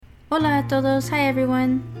Hola a todos, hi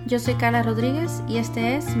everyone. Yo soy Carla Rodríguez y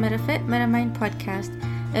este es MetaFit MetaMind Podcast,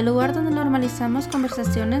 el lugar donde normalizamos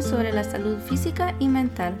conversaciones sobre la salud física y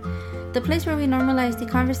mental. The place where we normalize the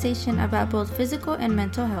conversation about both physical and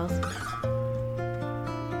mental health.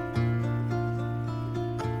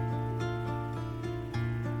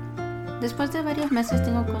 Después de varios meses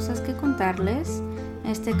tengo cosas que contarles.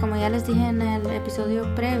 Como ya les dije en el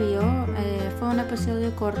episodio previo, fue un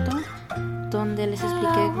episodio corto donde les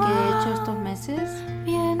expliqué qué he hecho estos meses.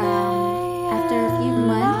 After a few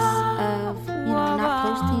months of, not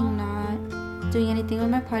posting, not doing anything with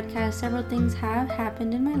my podcast, several things have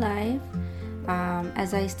happened in my life.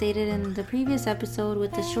 As I stated in the previous episode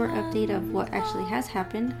with the short update of what actually has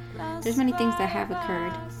happened, there's many things that have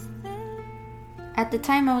occurred. At the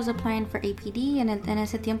time I was applying for APD, en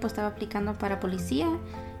ese tiempo estaba aplicando para policía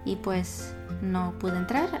y pues no pude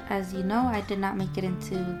entrar. As you know, I did not make it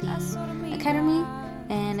into the academy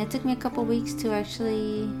and it took me a couple weeks to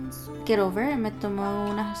actually get over it. Me tomó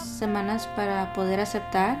unas semanas para poder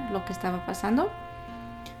aceptar lo que estaba pasando.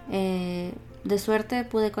 De suerte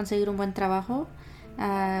pude conseguir un buen trabajo.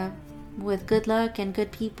 With good luck and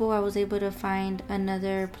good people, I was able to find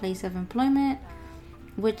another place of employment,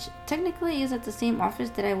 which technically is at the same office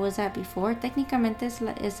that I was at before. Técnicamente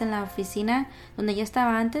es en la oficina donde ya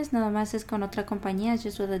estaba antes, nada más es con otra compañía, it's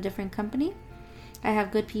just with a different company. I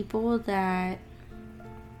have good people that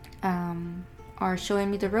are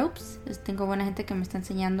showing me the ropes. Tengo buena gente que me está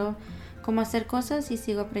enseñando cómo hacer cosas y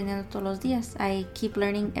sigo aprendiendo todos los días. I keep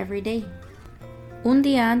learning every day. Un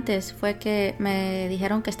día antes fue que me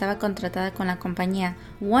dijeron que estaba contratada con la compañía.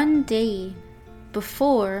 One day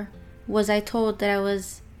before was I told that I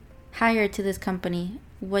was hired to this company.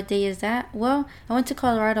 What day is that? Well, I went to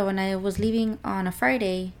Colorado and I was leaving on a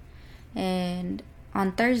Friday, and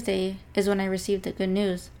on Thursday is when I received the good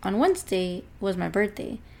news. On Wednesday was my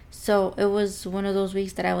birthday, so it was one of those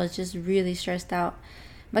weeks that I was just really stressed out.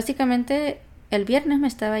 Básicamente, el viernes me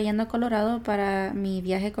estaba yendo a Colorado para mi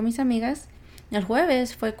viaje con mis amigas. El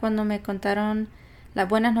jueves fue cuando me contaron las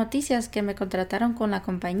buenas noticias que me contrataron con la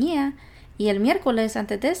compañía. Y el miércoles,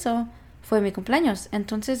 antes de eso, fue mi cumpleaños.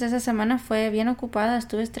 Entonces esa semana fue bien ocupada,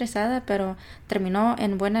 estuve estresada, pero terminó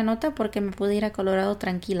en buena nota porque me pude ir a Colorado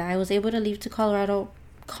tranquila. I was able to leave to Colorado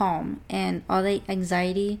calm and all the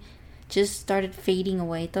anxiety just started fading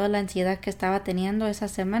away. Toda la ansiedad que estaba teniendo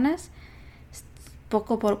esas semanas,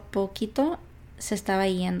 poco por poquito, se estaba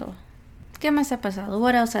yendo. ¿Qué más ha pasado?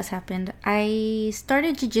 What else has happened? I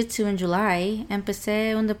started Jiu-Jitsu in July.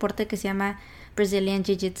 Empecé un deporte que se llama Brazilian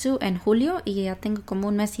Jiu-Jitsu en julio y ya tengo como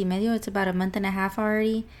un mes y medio. It's about a month and a half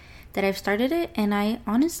already that I've started it and I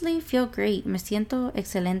honestly feel great. Me siento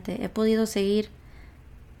excelente. He podido seguir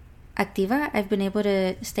activa. I've been able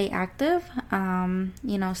to stay active,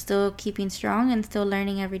 still keeping strong and still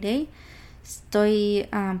learning every day. Estoy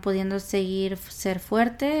pudiendo seguir ser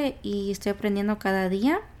fuerte y estoy aprendiendo cada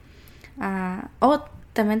día.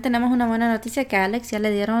 También tenemos una buena noticia que a Alex ya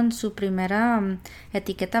le dieron su primera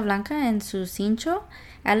etiqueta blanca en su cincho.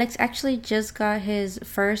 Alex actually just got his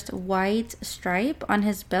first white stripe on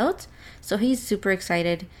his belt, so he's super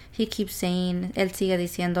excited. He keeps saying, él sigue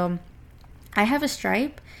diciendo, I have a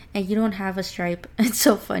stripe and you don't have a stripe. It's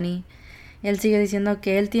so funny. Él sigue diciendo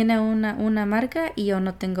que él tiene una marca y yo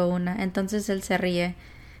no tengo una. Entonces él se ríe.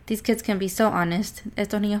 These kids can be so honest.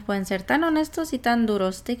 Estos niños pueden ser tan honestos y tan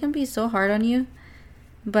duros. They can be so hard on you.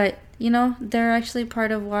 But, they're actually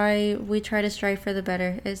part of why we try to strive for the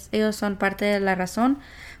better. Ellos son parte de la razón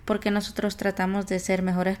porque nosotros tratamos de ser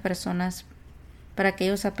mejores personas para que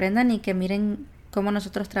ellos aprendan y que miren cómo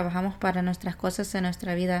nosotros trabajamos para nuestras cosas en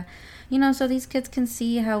nuestra vida. So these kids can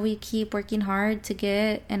see how we keep working hard to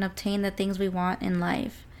get and obtain the things we want in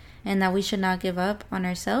life. And that we should not give up on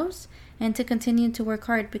ourselves and to continue to work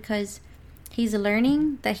hard because he's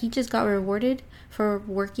learning that he just got rewarded for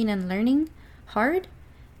working and learning hard.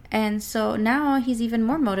 And so now he's even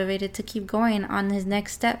more motivated to keep going on his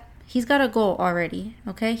next step. He's got a goal already,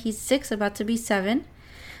 okay? He's 6, about to be 7.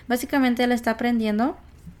 Básicamente él está aprendiendo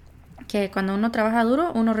que cuando uno trabaja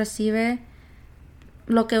duro, uno recibe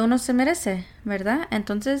lo que uno se merece, ¿verdad?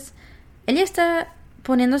 Entonces, él ya está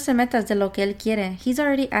poniéndose metas de lo que él quiere. He's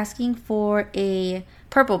already asking for a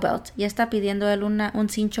purple belt. Ya está pidiendo él un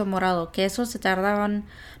cincho morado, que eso se tardaban,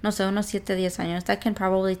 unos 7-10 años. That can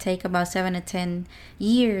probably take about 7 to 10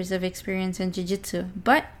 years of experience in jiu-jitsu.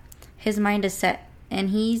 But his mind is set. And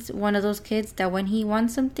he's one of those kids that when he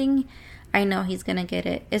wants something, I know he's gonna get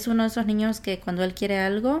it. Es uno de esos niños que cuando él quiere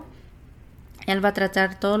algo, él va a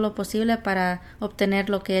tratar todo lo posible para obtener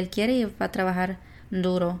lo que él quiere y va a trabajar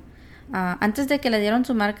duro. Antes de que le dieron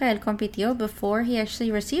su marca, él compitió. Before he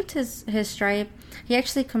actually received his stripe, he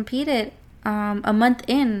actually competed a month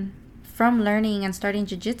in from learning and starting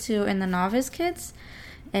jiu-jitsu in the novice kids.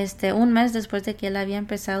 Un mes después de que él había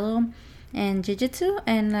empezado en jiu-jitsu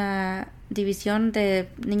en la división de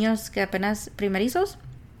niños que apenas primerizos.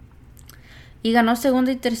 Y ganó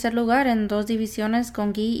segundo y tercer lugar en 2 divisiones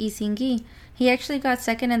con gi y sin gi. He actually got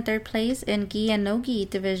second and third place in gi and no gi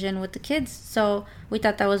division with the kids. So we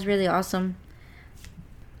thought that was really awesome.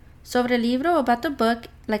 Sobre el libro, about the book,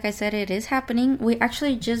 like I said, it is happening. We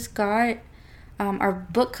actually just got our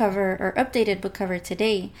book cover, or updated book cover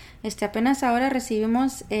today. Apenas ahora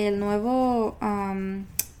recibimos el nuevo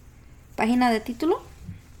página de título.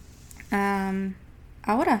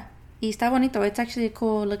 Ahora. Y está bonito. It's actually a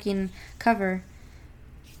cool looking cover.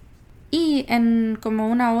 Y en como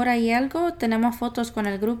 1 hora y algo tenemos fotos con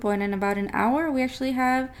el grupo. And in about an hour we actually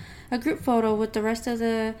have a group photo with the rest of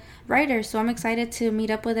the writers. So I'm excited to meet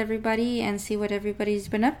up with everybody and see what everybody's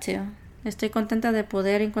been up to. Estoy contenta de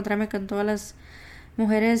poder encontrarme con todas las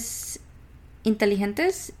mujeres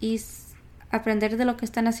inteligentes y aprender de lo que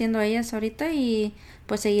están haciendo ellas ahorita y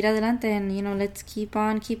pues seguir adelante. And let's keep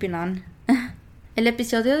on keeping on. El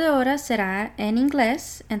episodio de ahora será en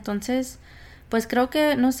inglés, entonces pues creo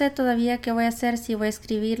que no sé todavía qué voy a hacer, si voy a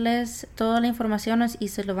escribirles toda la información y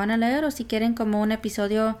se lo van a leer, o si quieren como un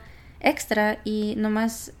episodio extra y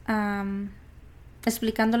nomás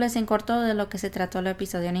explicándoles en corto de lo que se trató el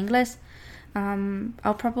episodio en inglés.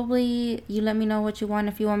 I'll probably, you let me know what you want,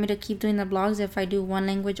 if you want me to keep doing the blogs, if I do one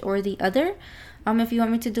language or the other, if you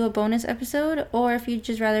want me to do a bonus episode, or if you'd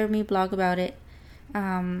just rather me blog about it.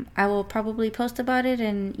 I will probably post about it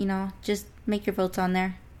and, just make your votes on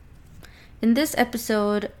there. In this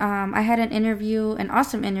episode, I had an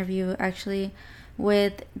awesome interview actually,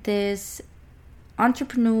 with this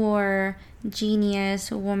entrepreneur,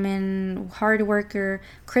 genius woman, hard worker,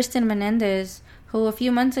 Christin Menendez, who a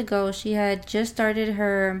few months ago, she had just started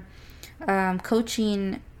her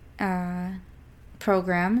coaching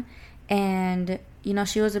program, and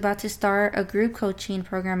she was about to start a group coaching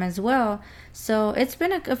program as well. So it's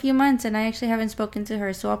been a few months and I actually haven't spoken to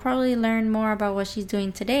her. So I'll probably learn more about what she's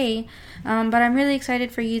doing today. But I'm really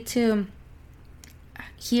excited for you to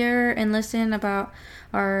hear and listen about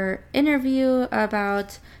our interview,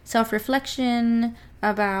 about self-reflection,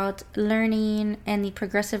 about learning, and the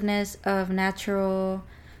progressiveness of the natural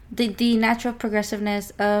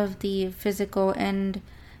progressiveness of the physical and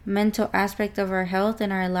mental aspect of our health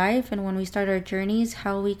and our life, and when we start our journeys,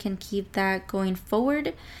 how we can keep that going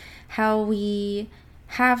forward, how we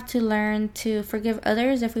have to learn to forgive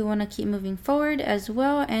others if we want to keep moving forward as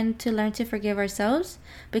well, and to learn to forgive ourselves,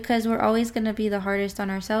 because we're always going to be the hardest on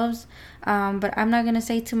ourselves. But I'm not going to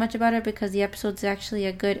say too much about it because the episode's actually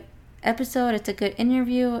a good episode. It's a good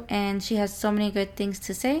interview and she has so many good things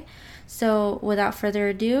to say. So without further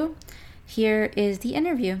ado, here is the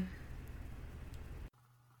interview.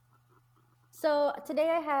 So today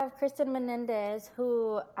I have Christin Menendez,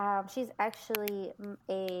 who she's actually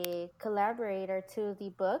a collaborator to the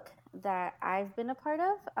book that I've been a part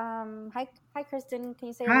of. Hi, Christin. Can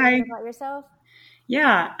you say a little bit about yourself?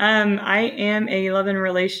 Yeah, I am a love and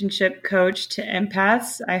relationship coach to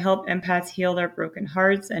empaths. I help empaths heal their broken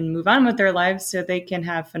hearts and move on with their lives so they can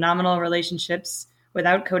have phenomenal relationships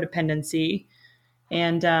without codependency.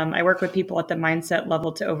 And I work with people at the mindset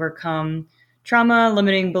level to overcome trauma,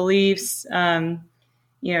 limiting beliefs,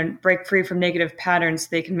 break free from negative patterns so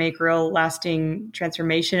they can make real lasting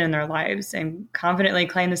transformation in their lives and confidently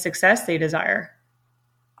claim the success they desire.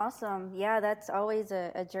 Awesome. Yeah, that's always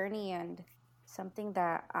a journey and something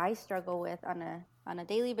that I struggle with on a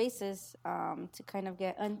daily basis, to kind of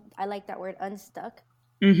get, I like that word, unstuck.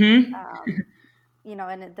 Mm-hmm.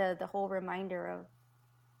 And the whole reminder of,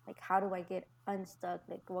 like, how do I get unstuck?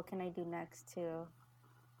 Like, what can I do next to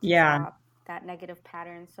stop that negative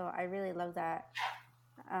pattern? So I really love that.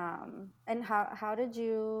 And how did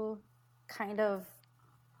you kind of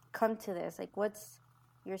come to this? Like, what's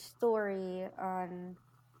your story on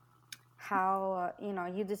how,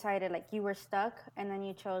 you decided, like, you were stuck and then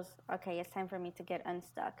you chose, okay, it's time for me to get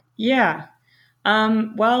unstuck? Yeah.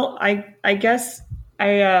 Well, I guess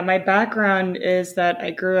my background is that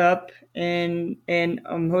I grew up in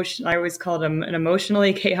emotion. I always call it an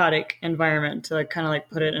emotionally chaotic environment, to kind of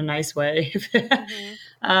put it in a nice way.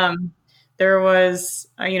 Mm-hmm. There was,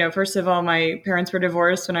 first of all, my parents were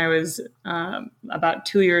divorced when I was about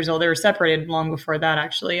 2 years old. They were separated long before that,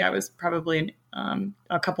 actually. I was probably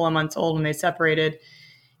a couple of months old when they separated.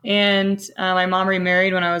 And my mom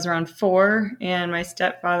remarried when I was around 4, and my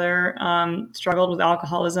stepfather struggled with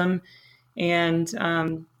alcoholism.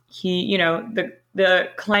 And he, the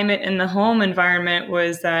climate in the home environment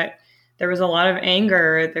was that there was a lot of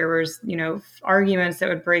anger. There was, arguments that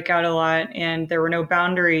would break out a lot, and there were no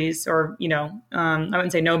boundaries, or, I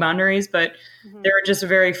wouldn't say no boundaries, but there were just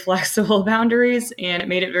very flexible boundaries, and it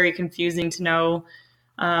made it very confusing to know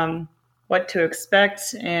what to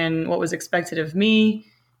expect and what was expected of me,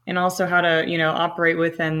 and also how to, operate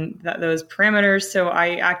within those parameters. So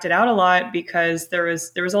I acted out a lot because there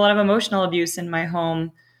was a lot of emotional abuse in my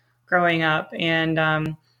home growing up, and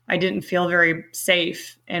I didn't feel very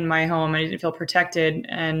safe in my home. I didn't feel protected,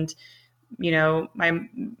 and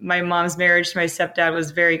my mom's marriage to my stepdad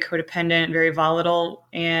was very codependent, very volatile,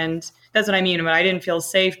 and that's what I mean. But I didn't feel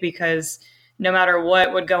safe because no matter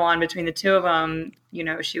what would go on between the two of them,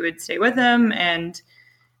 she would stay with him, and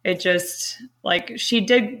it just like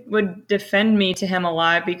would defend me to him a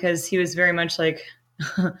lot because he was very much like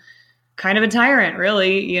kind of a tyrant,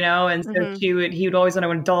 really, and so he would always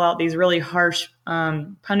want to dole out these really harsh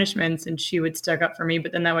punishments, and she would stick up for me,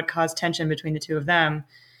 but then that would cause tension between the two of them.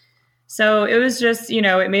 So it was just,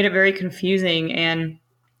 it made it very confusing, and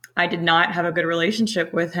I did not have a good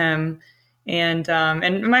relationship with him. And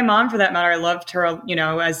my mom, for that matter, I loved her,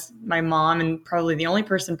 as my mom and probably the only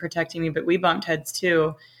person protecting me, but we bumped heads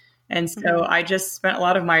too. And so I just spent a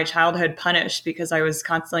lot of my childhood punished because I was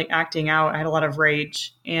constantly acting out. I had a lot of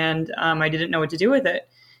rage, and I didn't know what to do with it,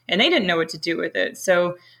 and they didn't know what to do with it.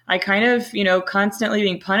 So I kind of, constantly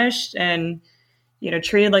being punished and,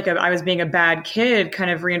 treated like I was being a bad kid kind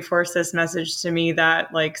of reinforced this message to me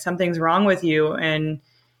that like something's wrong with you, and,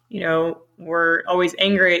 we're always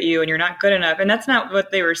angry at you and you're not good enough. And that's not what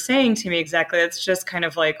they were saying to me exactly. It's just kind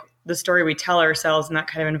of like the story we tell ourselves in that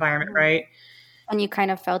kind of environment, right? And you kind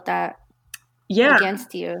of felt that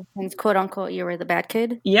against you, and quote unquote, you were the bad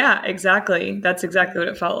kid. Yeah, exactly. That's exactly what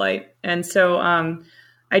it felt like. And so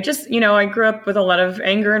I just, I grew up with a lot of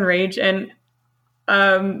anger and rage, and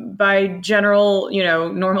by general,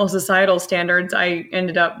 normal societal standards, I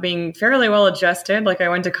ended up being fairly well adjusted. Like I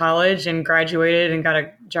went to college and graduated and got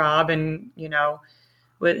a job, and,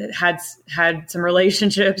 had some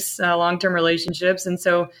relationships, long-term relationships. And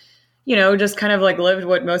so, just kind of like lived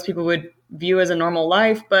what most people would view as a normal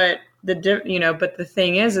life. But the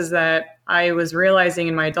thing is that I was realizing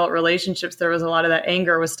in my adult relationships, there was a lot of that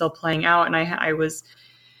anger was still playing out. And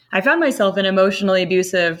I found myself in emotionally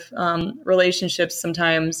abusive relationships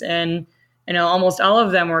sometimes, and almost all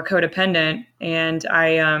of them were codependent. And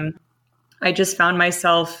I just found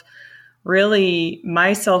myself really,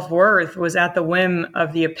 my self-worth was at the whim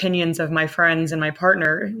of the opinions of my friends and my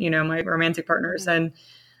partner, my romantic partners, and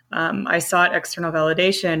I sought external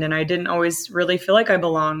validation, and I didn't always really feel like I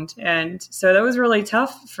belonged, and so that was really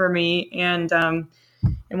tough for me. And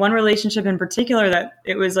in one relationship in particular, that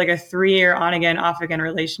it was like a 3-year on again, off again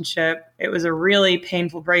relationship. It was a really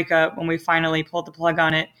painful breakup when we finally pulled the plug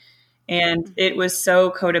on it. And it was so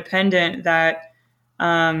codependent that,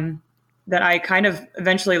 that I kind of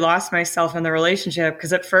eventually lost myself in the relationship.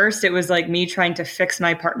 Because at first it was like me trying to fix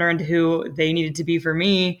my partner into who they needed to be for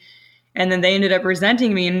me. And then they ended up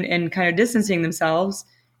resenting me and kind of distancing themselves.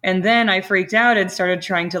 And then I freaked out and started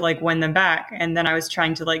trying to like win them back. And then I was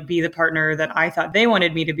trying to like be the partner that I thought they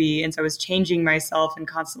wanted me to be. And so I was changing myself and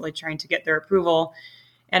constantly trying to get their approval.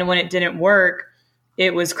 And when it didn't work,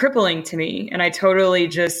 it was crippling to me. And I totally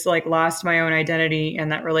just like lost my own identity in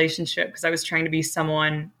that relationship because I was trying to be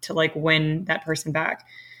someone to like win that person back.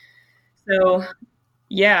 So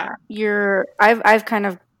yeah. I've kind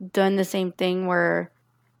of done the same thing where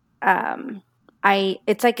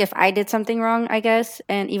it's like if I did something wrong, I guess,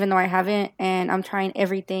 and even though I haven't, and I'm trying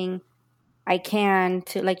everything I can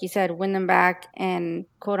to, like you said, win them back and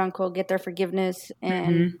quote unquote get their forgiveness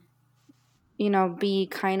and be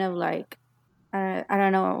kind of like I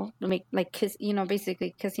don't know, make like kiss,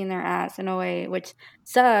 basically kissing their ass in a way, which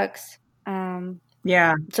sucks.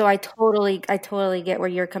 Yeah. So I totally get where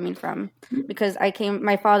you're coming from, because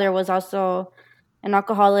my father was also an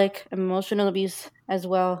alcoholic, emotional abuse as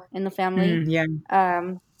well in the family.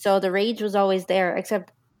 So the rage was always there,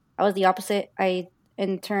 except I was the opposite. I,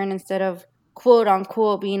 in turn, instead of quote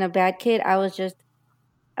unquote being a bad kid, I was just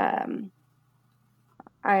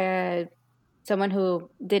someone who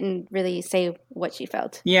didn't really say what she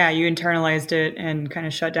felt. Yeah, you internalized it and kind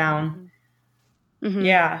of shut down. Mm-hmm.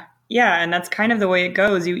 Yeah. Yeah, and that's kind of the way it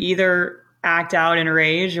goes. You either act out in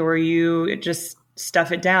rage or you just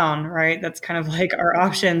stuff it down, right? That's kind of like our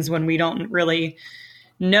options when we don't really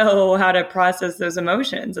know how to process those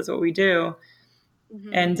emotions. That's what we do.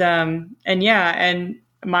 Mm-hmm. And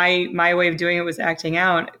my way of doing it was acting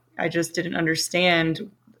out. I just didn't understand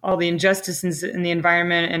all the injustices in the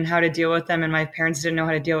environment and how to deal with them. And my parents didn't know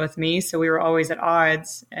how to deal with me. So we were always at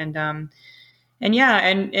odds. And And yeah,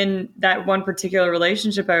 and in that one particular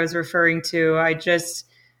relationship I was referring to, I just,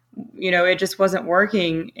 it just wasn't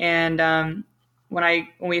working. And when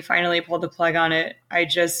we finally pulled the plug on it, I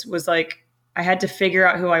just was like, I had to figure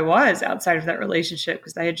out who I was outside of that relationship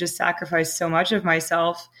because I had just sacrificed so much of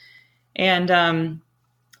myself. And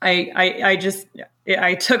I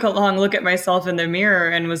took a long look at myself in the mirror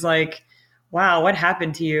and was like, wow, what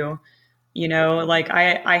happened to you? Like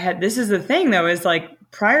I had, this is the thing though, is like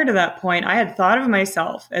prior to that point, I had thought of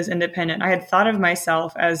myself as independent. I had thought of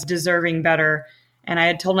myself as deserving better. And I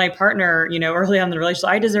had told my partner, early on in the relationship,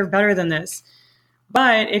 I deserve better than this.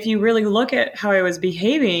 But if you really look at how I was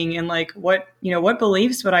behaving and like what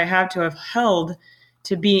beliefs would I have to have held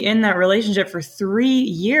to be in that relationship for 3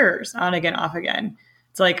 years on again, off again.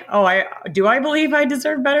 It's like, I believe I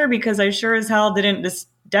deserve better? Because I sure as hell didn't just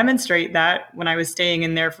demonstrate that when I was staying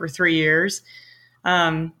in there for 3 years.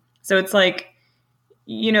 So it's like,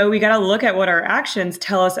 we got to look at what our actions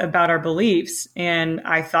tell us about our beliefs. And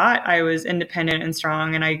I thought I was independent and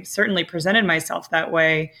strong, and I certainly presented myself that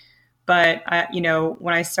way. But,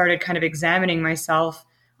 when I started kind of examining myself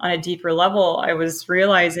on a deeper level, I was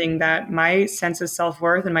realizing that my sense of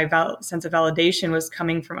self-worth and my sense of validation was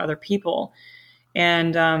coming from other people.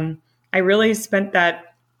 And I really spent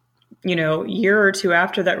that, year or two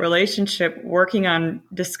after that relationship working on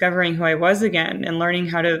discovering who I was again and learning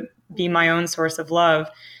how to be my own source of love.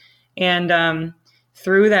 And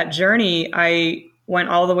through that journey, I went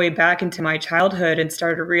all the way back into my childhood and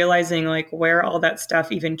started realizing like where all that stuff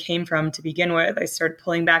even came from to begin with. I started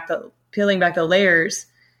peeling back the layers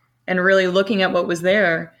and really looking at what was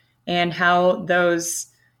there and how those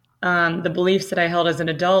the beliefs that I held as an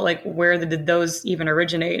adult, like where did those even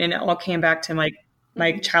originate? And it all came back to my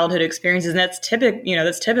childhood experiences. And that's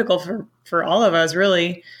typical for all of us,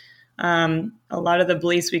 really. A lot of the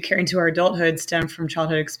beliefs we carry into our adulthood stem from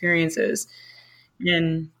childhood experiences.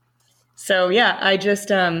 And so, yeah, I just,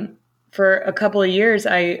 for a couple of years,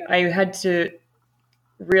 I had to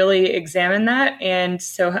really examine that. And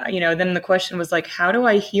so, then the question was like, how do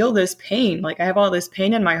I heal this pain? Like I have all this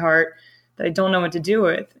pain in my heart that I don't know what to do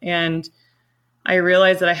with. And I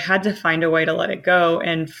realized that I had to find a way to let it go.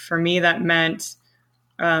 And for me, that meant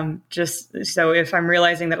just so if I'm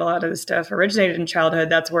realizing that a lot of this stuff originated in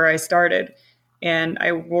childhood, that's where I started. And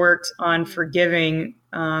I worked on forgiving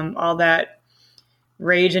all that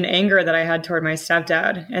rage and anger that I had toward my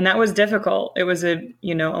stepdad. And that was difficult. It was a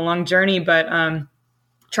long journey, but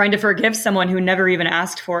trying to forgive someone who never even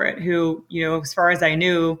asked for it, who, as far as I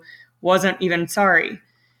knew, wasn't even sorry.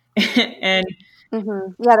 And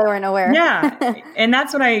yeah, they weren't aware. Yeah. And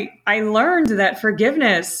that's what I learned, that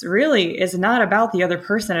forgiveness really is not about the other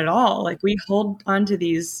person at all. Like we hold onto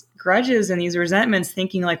these grudges and these resentments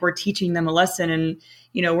thinking like we're teaching them a lesson. And,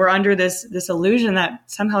 we're under this illusion that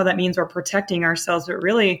somehow that means we're protecting ourselves. But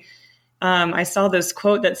really, I saw this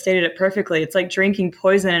quote that stated it perfectly. It's like drinking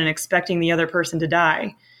poison and expecting the other person to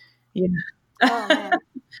die. Oh, man.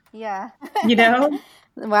 Yeah.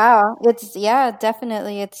 Wow. It's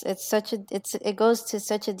definitely. It goes to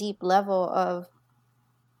such a deep level of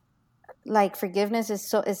like forgiveness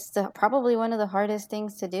is probably one of the hardest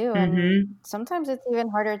things to do. And sometimes it's even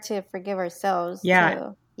harder to forgive ourselves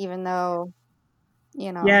too, even though,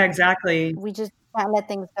 yeah, exactly. We just can't let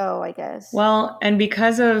things go, I guess. Well, and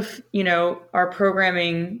because of, our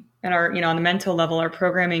programming and our, on the mental level, our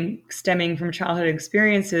programming stemming from childhood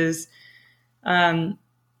experiences,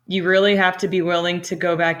 you really have to be willing to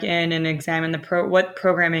go back in and examine what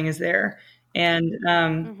programming is there.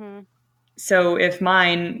 And so if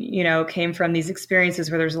mine, came from these experiences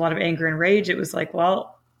where there's a lot of anger and rage, it was like,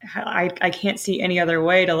 well, I can't see any other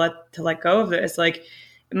way to let go of this. Like,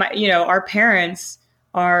 our parents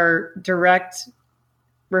are direct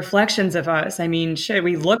reflections of us. I mean, shit,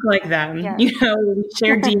 we look like them. Yeah. We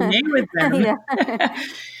share DNA with them.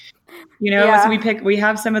 So we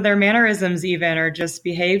have some of their mannerisms even, or just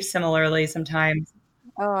behave similarly sometimes.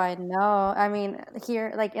 Oh, I know. I mean,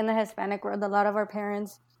 here, like in the Hispanic world, a lot of our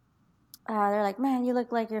parents, they're like, man, you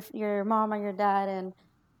look like your mom or your dad. And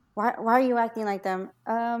why are you acting like them?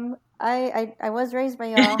 I was raised by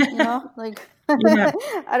y'all, like,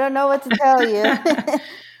 I don't know what to tell you.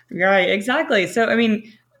 Right. Exactly. So, I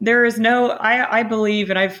mean, there is I believe,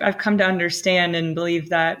 and I've come to understand and believe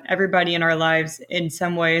that everybody in our lives in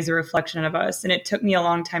some way is a reflection of us. And it took me a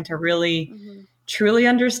long time to really, truly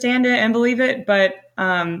understand it and believe it. But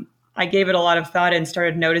I gave it a lot of thought and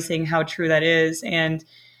started noticing how true that is. And,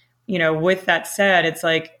 with that said, it's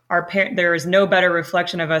like there is no better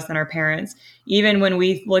reflection of us than our parents. Even when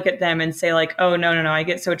we look at them and say like, oh, no, I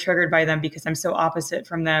get so triggered by them because I'm so opposite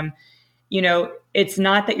from them. it's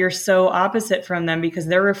not that you're so opposite from them, because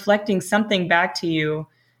they're reflecting something back to you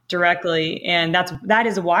directly. And that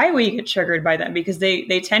is why we get triggered by them, because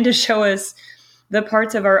they tend to show us the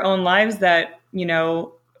parts of our own lives that,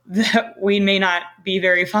 that we may not be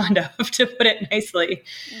very fond of, to put it nicely.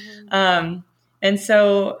 And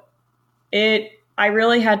so I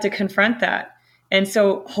really had to confront that. And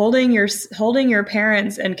so holding your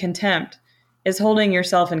parents in contempt is holding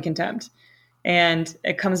yourself in contempt. And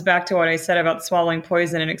it comes back to what I said about swallowing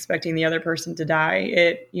poison and expecting the other person to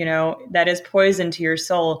die. That is poison to your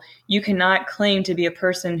soul. You cannot claim to be a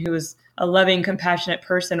person who is a loving, compassionate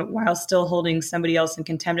person while still holding somebody else in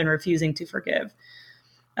contempt and refusing to forgive.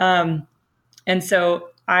 And so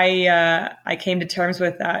I came to terms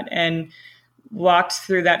with that and walked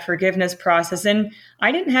through that forgiveness process. And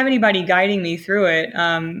I didn't have anybody guiding me through it.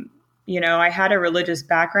 I had a religious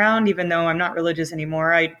background, even though I'm not religious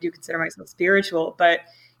anymore. I do consider myself spiritual. But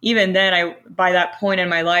even then, by that point in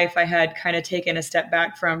my life, I had kind of taken a step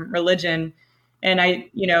back from religion. And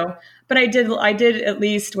but I did at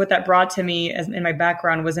least, what that brought to me in my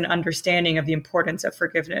background was an understanding of the importance of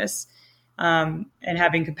forgiveness, and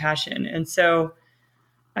having compassion. And so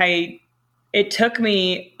it took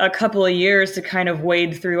me a couple of years to kind of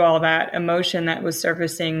wade through all that emotion that was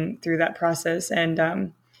surfacing through that process. And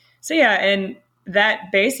and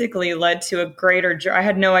that basically led to a greater joy. I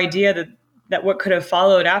had no idea that what could have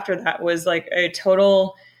followed after that was like a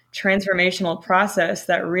total transformational process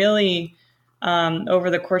that really, over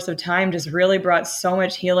the course of time, just really brought so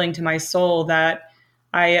much healing to my soul that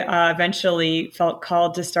I eventually felt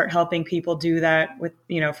called to start helping people do that with,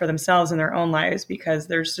 for themselves in their own lives, because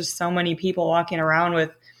there's just so many people walking around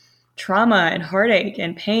with trauma and heartache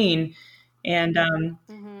and pain. And,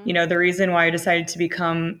 the reason why I decided to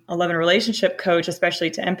become a love and relationship coach, especially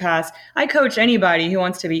to empaths, I coach anybody who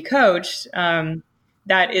wants to be coached.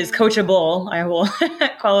 That is coachable. I will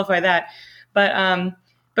qualify that.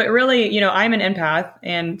 But really, I'm an empath.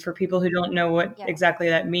 And for people who don't know what exactly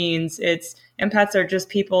that means, empaths are just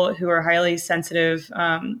people who are highly sensitive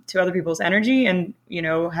to other people's energy and,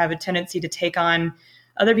 have a tendency to take on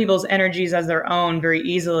other people's energies as their own very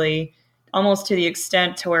easily, almost to the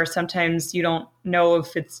extent to where sometimes you don't know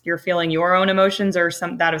if you're feeling your own emotions or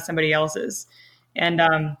that of somebody else's. And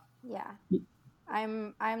I'm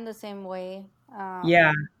the same way.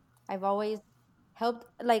 I've always helped,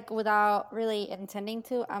 like, without really intending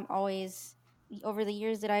to. I'm always, over the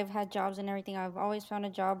years that I've had jobs and everything, I've always found a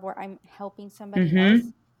job where I'm helping somebody else.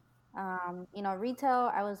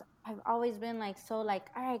 Retail, I've always been like, so like,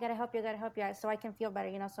 all right, gotta help you, so I can feel better,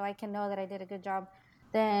 so I can know that I did a good job.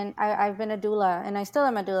 Then I've been a doula, and I still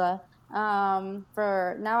am a doula.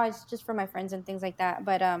 For now, it's just for my friends and things like that.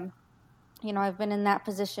 But I've been in that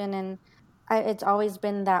position, and it's always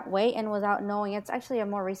been that way. And without knowing, it's actually a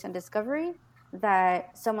more recent discovery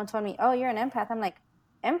that someone told me, "Oh, you're an empath." I'm like,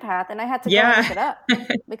 empath, and I had to go and look it up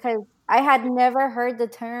because I had never heard the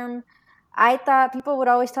term. I thought people would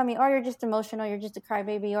always tell me, "Oh, you're just emotional, you're just a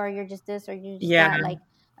crybaby, or you're just this, or you're just that." Like,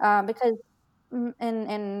 because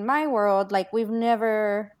in my world, like, we've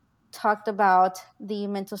never talked about the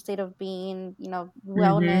mental state of being,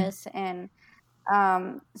 wellness. And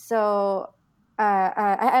so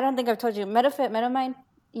I don't think I've told you, MetaFit, MetaMind,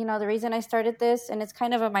 the reason I started this, and it's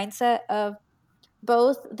kind of a mindset of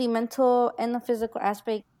both the mental and the physical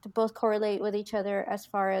aspect to both correlate with each other as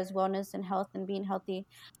far as wellness and health and being healthy.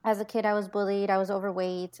 As a kid, I was bullied, I was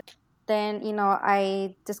overweight. Then,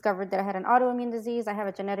 I discovered that I had an autoimmune disease. I have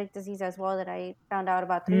a genetic disease as well that I found out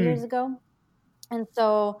about 3 years ago. And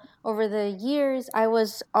so over the years, I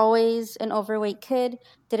was always an overweight kid,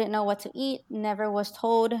 didn't know what to eat, never was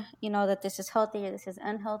told, that this is healthy or this is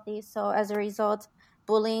unhealthy. So as a result,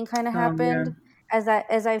 bullying kind of happened. As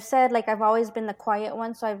I've said, like, I've always been the quiet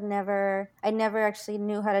one, so I never actually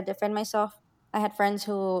knew how to defend myself. I had friends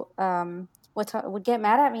who would get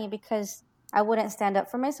mad at me because I wouldn't stand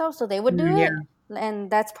up for myself, so they would do it.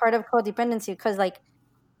 And that's part of codependency, because, like,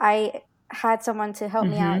 I had someone to help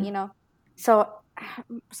me out, So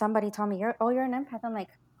somebody told me, you're an empath. I'm like,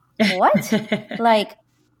 what? Like,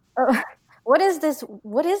 what is this?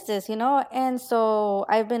 And so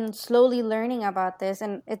I've been slowly learning about this,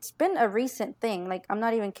 and it's been a recent thing. Like, I'm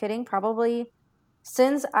not even kidding. Probably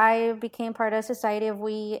since I became part of Society of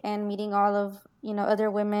We and meeting all of,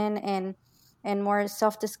 other women and more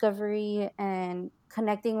self-discovery and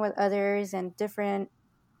connecting with others and different,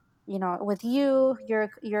 with you're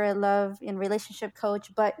a love and relationship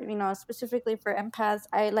coach, but specifically for empaths,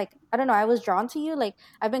 I don't know, I was drawn to you. Like,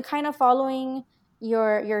 I've been kind of following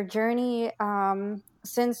your journey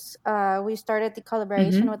since we started the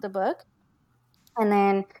collaboration with the book. And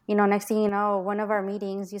then, next thing you know, one of our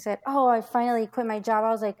meetings, you said, "Oh, I finally quit my job." I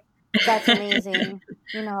was like, "That's amazing."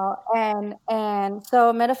 And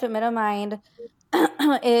so MetaFit MetaMind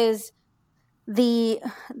is the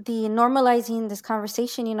the normalizing this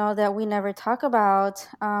conversation, that we never talk about,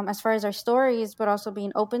 as far as our stories, but also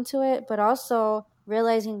being open to it, but also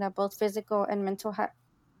realizing that both physical and mental Oh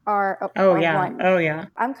are yeah. one. Oh yeah.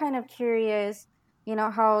 I'm kind of curious,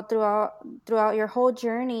 how throughout your whole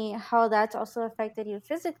journey, how that's also affected you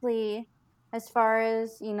physically, as far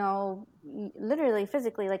as, literally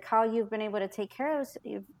physically, like how you've been able to take care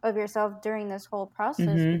of yourself during this whole process,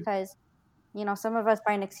 Mm-hmm. because some of us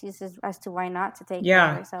find excuses as to why not to take care of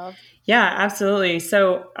Yeah. ourselves. Yeah, absolutely.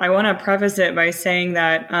 So I want to preface it by saying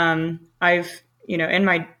that I've, in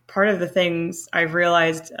my part of the things I've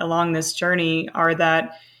realized along this journey are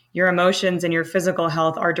that your emotions and your physical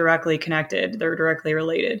health are directly connected. They're directly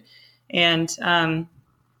related. And,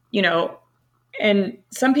 you know, and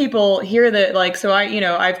some people hear that, like, so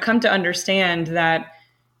I've come to understand that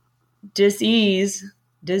disease,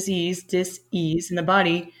 disease in the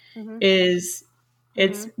body Mm-hmm. is,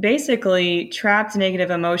 it's Mm-hmm. basically trapped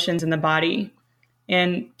negative emotions in the body.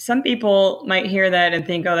 And some people might hear that and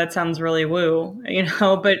think, "Oh, that sounds really woo,"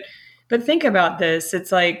 but think about this.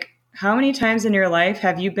 It's like, how many times in your life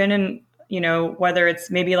have you been in, whether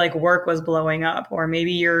it's maybe like work was blowing up or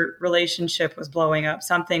maybe your relationship was blowing up,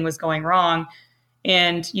 something was going wrong,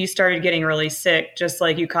 and you started getting really sick, just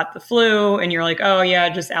like you caught the flu and you're like, "Oh yeah,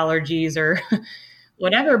 just allergies or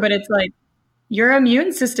whatever." But it's like your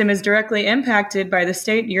immune system is directly impacted by the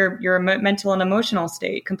state, your mental and emotional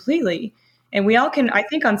state completely. And we all can, I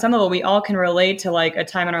think on some level, we all can relate to like a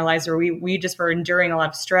time in our lives where we just were enduring a lot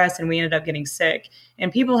of stress and we ended up getting sick.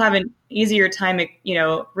 And people have an easier time,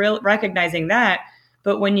 recognizing that.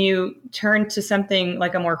 But when you turn to something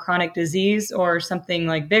like a more chronic disease or something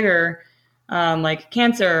like bigger, like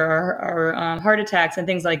cancer or heart attacks and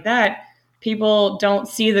things like that, people don't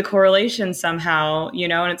see the correlation somehow,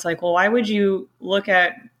 and it's like, well, why would you look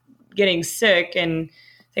at getting sick and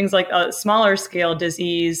things like a smaller scale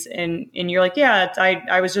disease and you're like, yeah,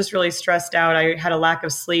 I was just really stressed out. I had a lack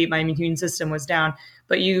of sleep. My immune system was down.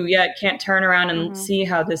 But you yet can't turn around and Mm-hmm. see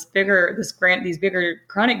how these bigger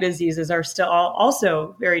chronic diseases are still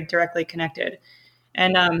also very directly connected.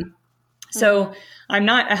 And so Mm-hmm. I'm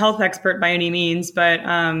not a health expert by any means, but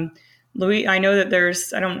Louis, I know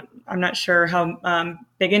that I'm not sure how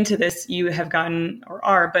big into this you have gotten or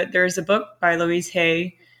are, but there's a book by Louise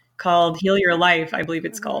Hay called Heal Your Life, I believe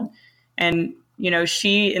it's Mm-hmm. called. And,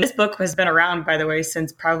 and this book has been around, by the way,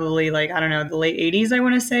 since probably like, I don't know, the late 80s, I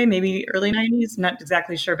want to say, maybe early 90s, not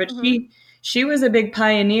exactly sure, but Mm-hmm. she was a big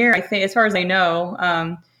pioneer, I think, as far as I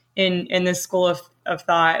know, in this school of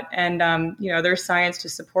thought. And, there's science to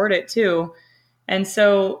support it too. And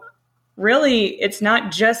so really, it's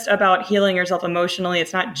not just about healing yourself emotionally.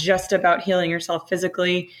 It's not just about healing yourself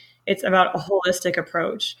physically. It's about a holistic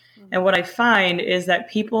approach. And what I find is that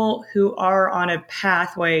people who are on a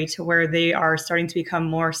pathway to where they are starting to become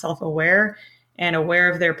more self-aware and aware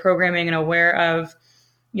of their programming and aware of,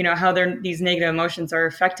 how these negative emotions are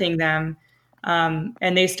affecting them,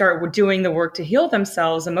 and they start doing the work to heal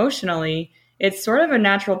themselves emotionally, it's sort of a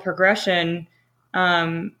natural progression,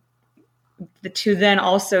 um, to then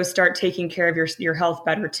also start taking care of your health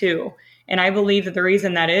better too. And I believe that the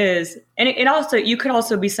reason that is, and it also, you could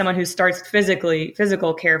also be someone who starts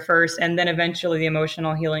physical care first, and then eventually the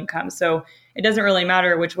emotional healing comes. So it doesn't really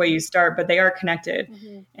matter which way you start, but they are connected.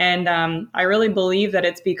 Mm-hmm. And I really believe that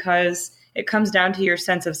it's because it comes down to your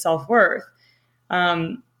sense of self-worth.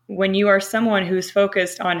 When you are someone who's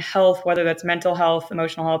focused on health, whether that's mental health,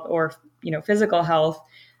 emotional health, or physical health,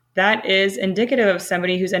 that is indicative of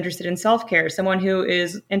somebody who's interested in self-care, someone who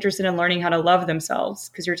is interested in learning how to love themselves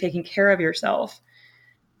because you're taking care of yourself.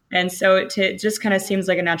 And so it just kind of Mm-hmm. seems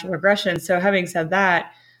like a natural progression. So having said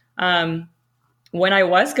that, when I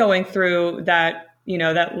was going through that,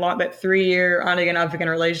 that 3 year on again, off again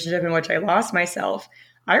relationship in which I lost myself,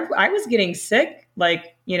 I was getting sick,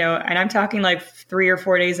 like, and I'm talking like 3 or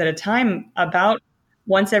 4 days at a time, about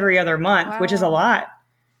once every other month, which is a Wow. lot,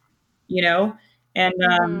 you know? And,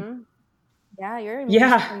 Mm-hmm. Yeah, your immune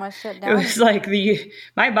yeah, system was shut it was down. like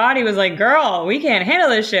my body was like, girl, we can't handle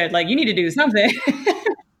this shit. Like, you need to do something.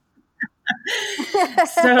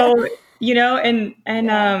 So, Yeah. and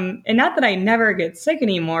not that I never get sick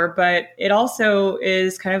anymore, but it also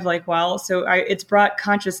is kind of like, well, so it's brought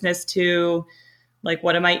consciousness to, like,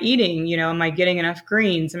 what am I eating? Am I getting enough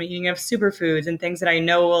greens? Am I eating enough superfoods and things that I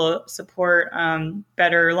know will support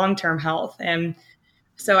better long-term health? And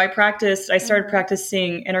so I started Mm-hmm.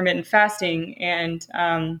 practicing intermittent fasting, and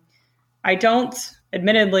I don't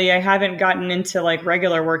admittedly, I haven't gotten into like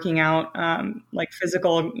regular working out, like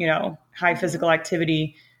physical, high physical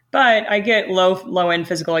activity, but I get low end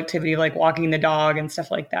physical activity like walking the dog and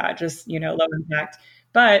stuff like that, just, low impact.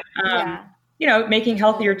 But, Yeah, making that's good.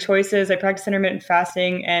 healthier choices. I practice intermittent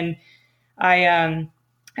fasting, and I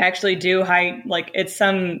actually do like it's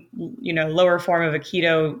some, lower form of a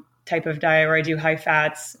keto type of diet where I do high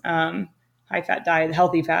fat diet,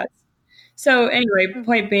 healthy fats. So anyway,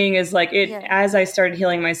 point Mm-hmm. being is like it, Yeah. as I started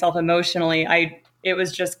healing myself emotionally, it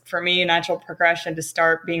was just for me a natural progression to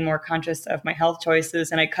start being more conscious of my health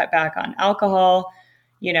choices, and I cut back on alcohol.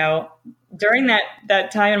 You know, during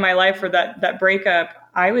that time in my life for that breakup,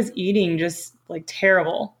 I was eating just like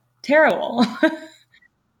terrible, terrible.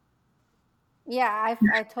 Yeah,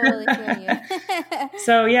 I totally feel you.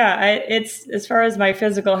 So yeah, it's as far as my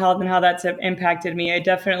physical health and how that's impacted me, it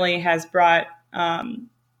definitely has brought.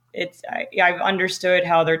 I've understood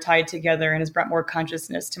how they're tied together and has brought more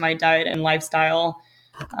consciousness to my diet and lifestyle.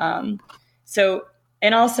 Um, so,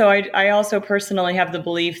 and also, I also personally have the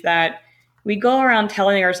belief that we go around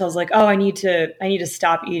telling ourselves like, oh, I need to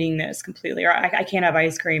stop eating this completely, or I can't have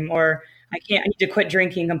ice cream, or I need to quit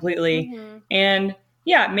drinking completely. Mm-hmm. And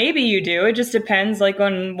yeah, maybe you do. It just depends like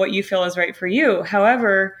on what you feel is right for you.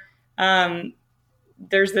 However, um,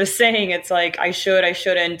 there's this saying, it's like, I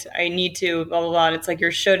shouldn't, I need to, blah, blah, blah. And it's like you're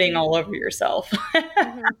shoulding all over yourself.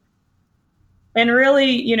 Mm-hmm. And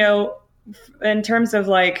really, in terms of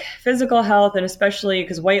like physical health, and especially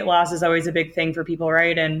because weight loss is always a big thing for people,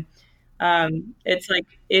 right? And it's like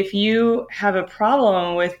if you have a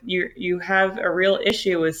problem with you have a real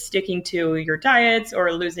issue with sticking to your diets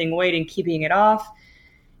or losing weight and keeping it off,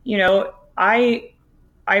 you know, I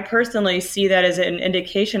personally see that as an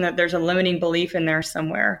indication that there's a limiting belief in there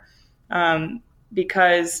somewhere. Um,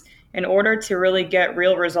 because in order to really get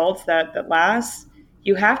real results that last,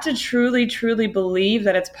 you have to truly, truly believe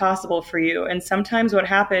that it's possible for you. And sometimes what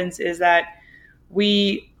happens is that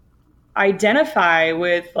we identify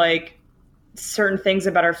with like certain things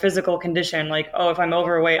about our physical condition, like, oh, if I'm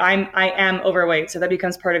overweight, I am overweight. So that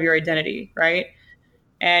becomes part of your identity, right?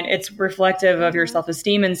 And it's reflective of your Mm-hmm.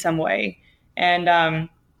 self-esteem in some way.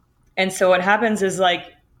 And so what happens is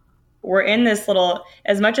like we're in this little,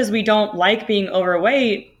 as much as we don't like being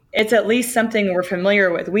overweight, it's at least something we're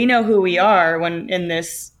familiar with. We know who we are when in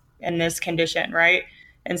this condition, right?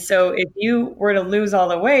 And so if you were to lose all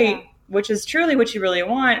the Yeah. weight, which is truly what you really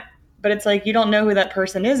want, but it's like you don't know who that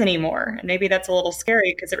person is anymore. And maybe that's a little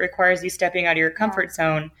scary because it requires you stepping out of your Yeah. comfort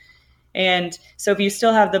zone. And so if you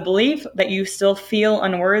still have the belief that you still feel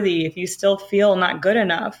unworthy, if you still feel not good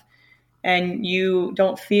enough, and you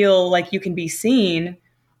don't feel like you can be seen,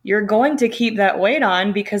 you're going to keep that weight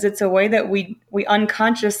on because it's a way that we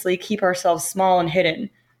unconsciously keep ourselves small and hidden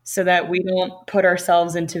so that we don't put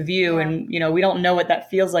ourselves into view, Yeah. and we don't know what that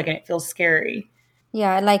feels like, and it feels scary.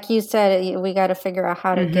 Yeah, like you said, we got to figure out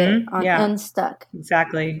how to get Yeah, unstuck,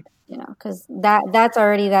 exactly. because that's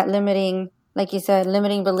already that limiting, like you said,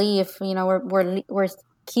 limiting belief. We're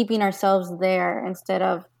keeping ourselves there instead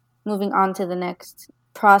of moving on to the next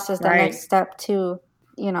process, that next Right. step to,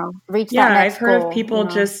 reach that Yeah, I've next heard of goal, people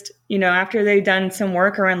just, after they've done some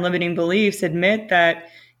work around limiting beliefs, admit that,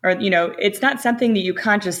 or, it's not something that you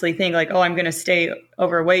consciously think like, oh, I'm going to stay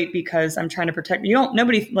overweight because I'm trying to protect. You don't,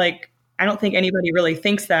 nobody like, I don't think anybody really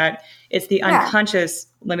thinks that. It's the Yeah. unconscious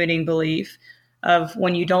limiting belief of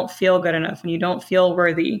when you don't feel good enough, when you don't feel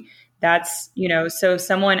worthy. That's, so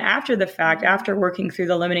someone after the fact, Mm-hmm. after working through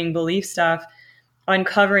the limiting belief stuff,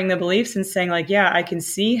 uncovering the beliefs and saying like, yeah, I can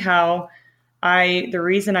see how the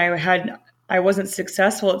reason I wasn't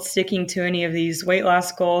successful at sticking to any of these weight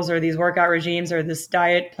loss goals or these workout regimes or this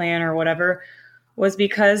diet plan or whatever was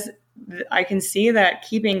because I can see that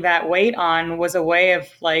keeping that weight on was a way of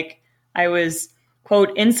like, I was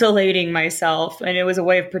quote insulating myself, and it was a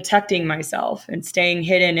way of protecting myself and staying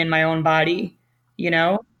hidden in my own body, you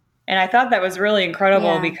know? And I thought that was really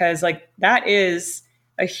incredible Yeah. because like that is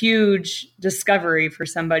a huge discovery for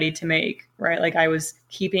somebody to make, right? Like I was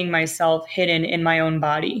keeping myself hidden in my own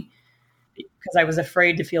body because I was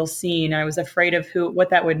afraid to feel seen. I was afraid of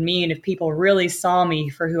what that would mean if people really saw me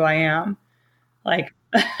for who I am. Like,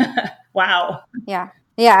 wow. Yeah.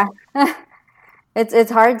 Yeah.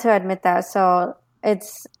 It's hard to admit that. So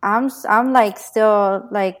I'm like still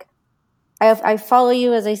like I follow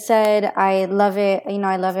you, as I said. I love it.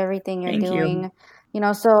 I love everything you're Thank you. doing.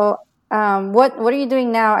 So what are you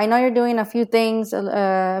doing now? I know you're doing a few things,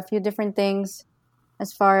 a few different things,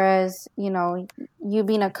 as far as you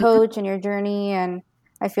being a coach and your journey, and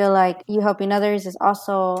I feel like you helping others is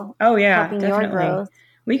also Oh, yeah, helping your definitely. growth.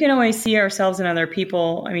 We can always see ourselves in other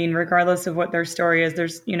people. I mean, regardless of what their story is,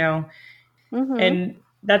 there's, And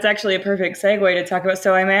that's actually a perfect segue to talk about.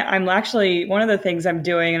 So I'm actually, one of the things I'm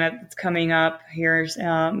doing, and it's coming up here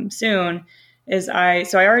soon, is I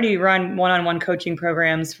already run one-on-one coaching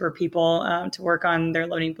programs for people to work on their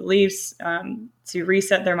limiting beliefs, to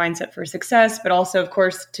reset their mindset for success, but also, of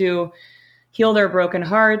course, to heal their broken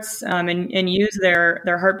hearts, and use their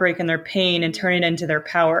heartbreak and their pain and turn it into their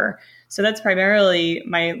power. So that's primarily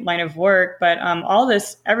my line of work. But all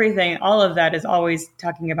of that is always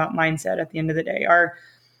talking about mindset at the end of the day.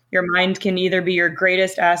 Your mind can either be your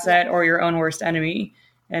greatest asset or your own worst enemy.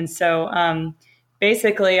 And so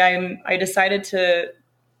basically, I decided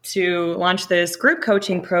to launch this group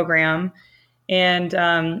coaching program,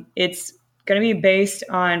 and it's going to be based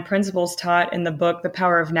on principles taught in the book, The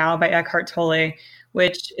Power of Now by Eckhart Tolle,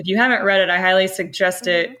 which if you haven't read it, I highly suggest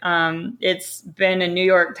it. It's been a New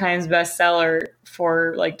York Times bestseller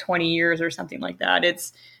for like 20 years or something like that.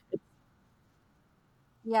 That's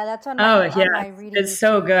on my reading. It's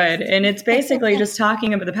so good. And it's basically just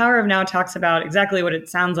talking about The Power of Now talks about exactly what it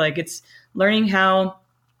sounds like. It's learning how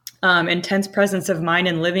intense presence of mind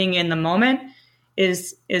and living in the moment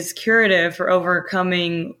is curative for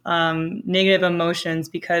overcoming negative emotions,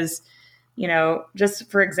 because,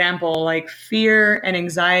 just for example, like fear and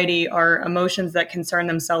anxiety are emotions that concern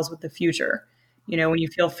themselves with the future. When you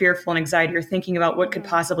feel fearful and anxiety, you're thinking about what could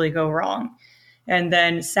possibly go wrong. And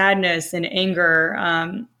then sadness and anger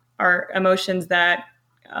are emotions that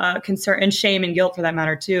concern, and shame and guilt for that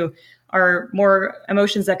matter too, are more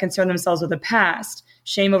emotions that concern themselves with the past.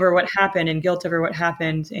 Shame over what happened and guilt over what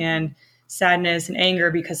happened, and sadness and anger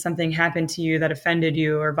because something happened to you that offended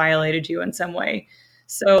you or violated you in some way.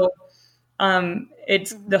 So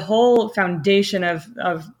it's the whole foundation of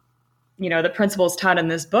the principles taught in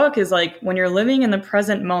this book is like, when you're living in the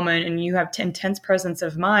present moment and you have intense presence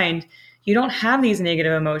of mind, you don't have these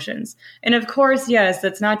negative emotions. And of course, yes,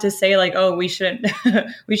 that's not to say like, oh, we shouldn't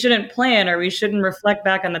plan or we shouldn't reflect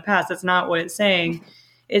back on the past. That's not what it's saying.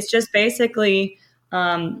 It's just basically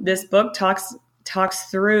this book talks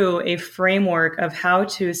through a framework of how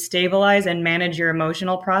to stabilize and manage your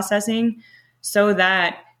emotional processing so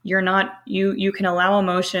that you can allow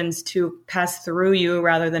emotions to pass through you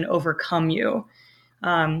rather than overcome you,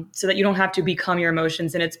 so that you don't have to become your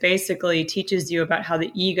emotions. And it's basically teaches you about how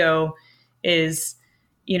the ego is,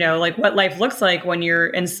 like what life looks like when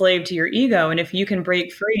you're enslaved to your ego. And if you can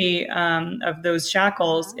break free of those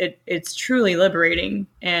shackles, it's truly liberating.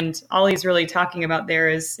 And all he's really talking about there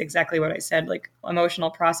is exactly what I said, like emotional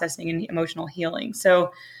processing and emotional healing.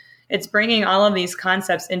 So it's bringing all of these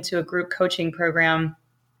concepts into a group coaching program,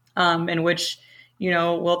 in which,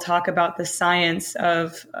 we'll talk about the science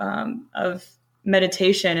of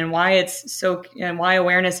meditation and why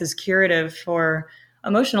awareness is curative for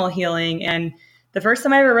emotional healing. And the first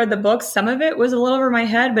time I ever read the book, some of it was a little over my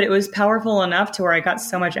head, but it was powerful enough to where I got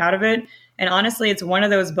so much out of it. And honestly, it's one of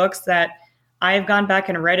those books that I've gone back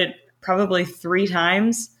and read it probably 3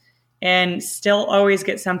 times and still always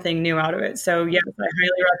get something new out of it. So yes, I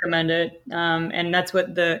highly recommend it. And that's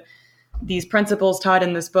what these principles taught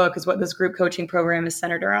in this book is what this group coaching program is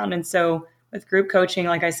centered around. And so with group coaching,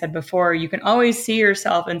 like I said before, you can always see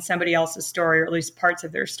yourself in somebody else's story, or at least parts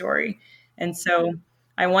of their story. And so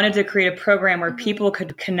I wanted to create a program where people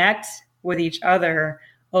could connect with each other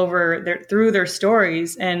through their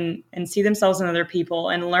stories and see themselves in other people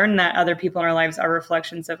and learn that other people in our lives are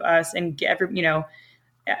reflections of us, and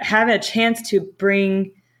have a chance to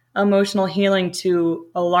bring emotional healing to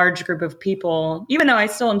a large group of people, even though I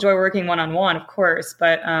still enjoy working one-on-one, of course.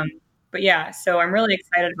 But yeah, so I'm really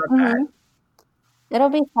excited about that. It'll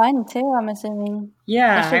be fun too, I'm assuming.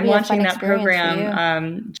 Yeah, I'm launching that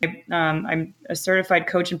program. I'm a certified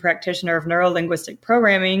coach and practitioner of neuro-linguistic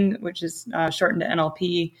programming, which is shortened to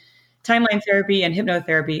NLP, timeline therapy, and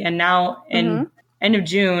hypnotherapy. And now in end of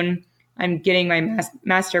June, I'm getting my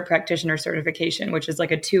master practitioner certification, which is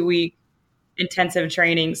like a 2-week intensive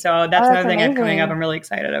training. So that's another thing I'm coming up. I'm really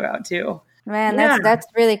excited about too. Man, that's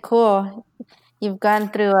really cool. You've gone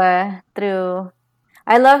through.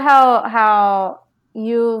 I love how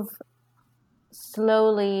you've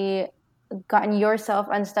slowly gotten yourself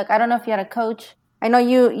unstuck. I don't know if you had a coach. I know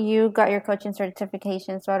you got your coaching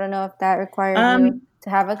certification, so I don't know if that required you to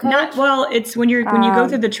have a coach. It's when you go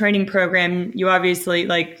through the training program, you obviously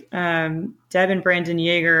like Deb and Brandon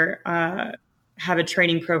Yeager have a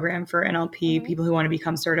training program for NLP people who want to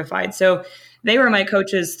become certified. So they were my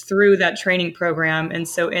coaches through that training program. And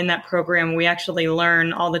so in that program, we actually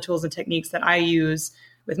learn all the tools and techniques that I use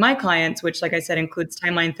with my clients, which, like I said, includes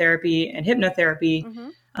timeline therapy and hypnotherapy,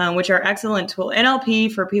 which are excellent tools.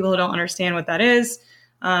 NLP, for people who don't understand what that is,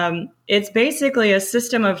 it's basically a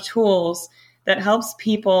system of tools that helps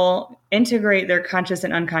people integrate their conscious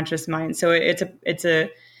and unconscious mind. So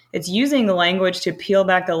it's using the language to peel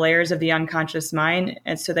back the layers of the unconscious mind,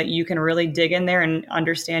 and so that you can really dig in there and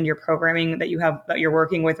understand your programming that you're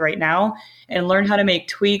working with right now, and learn how to make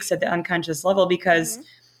tweaks at the unconscious level. Because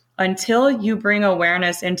until you bring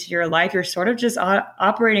awareness into your life, you're sort of just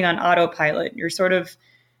operating on autopilot. You're sort of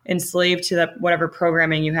enslaved to whatever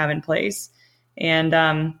programming you have in place.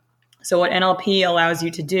 And so what NLP allows you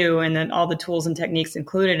to do, and then all the tools and techniques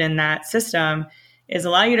included in that system, is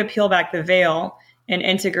allow you to peel back the veil and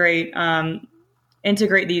integrate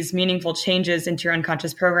these meaningful changes into your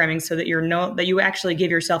unconscious programming, so that that you actually give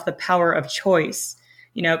yourself the power of choice.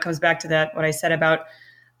 It comes back to what I said about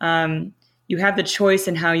you have the choice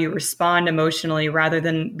in how you respond emotionally, rather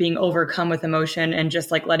than being overcome with emotion and just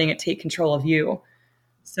like letting it take control of you.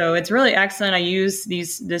 So it's really excellent. I use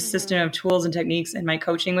this system of tools and techniques in my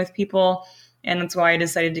coaching with people. And that's why I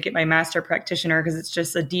decided to get my master practitioner, because it's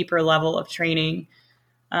just a deeper level of training.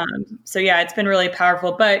 So yeah, it's been really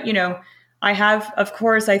powerful. But,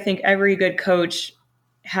 I think every good coach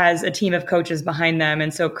has a team of coaches behind them.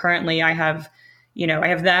 And so currently I have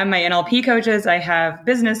them, my NLP coaches, I have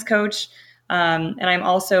business coach, and I'm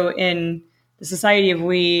also in the Society of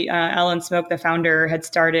We. Ellen Smoke, the founder, had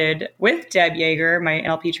started with Deb Yeager, my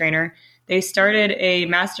NLP trainer. They started a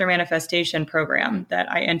master manifestation program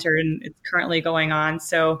that I entered, and it's currently going on.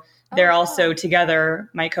 So they're also together,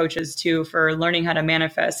 my coaches too, for learning how to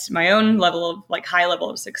manifest my own high level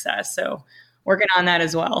of success. So working on that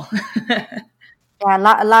as well. Yeah,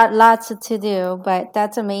 lots to do, but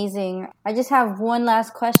that's amazing. I just have one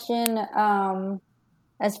last question.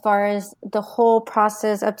 As far as the whole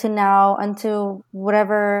process up to now, until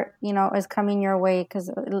whatever, is coming your way, because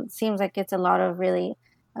it seems like it's a lot of really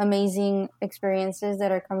amazing experiences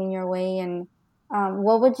that are coming your way. And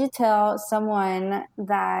what would you tell someone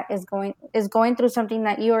that is going through something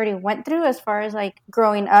that you already went through, as far as like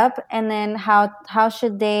growing up, and then how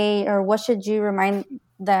should they, or what should you remind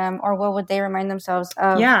them, or what would they remind themselves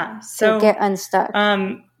of to get unstuck?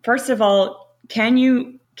 First of all, can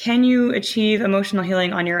you achieve emotional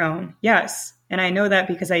healing on your own? Yes. And I know that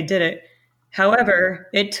because I did it. However,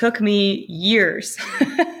 it took me years,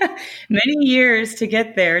 many years to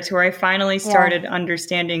get there, to where I finally started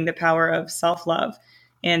understanding the power of self-love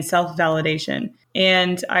and self-validation.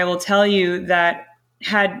 And I will tell you that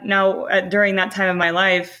during that time of my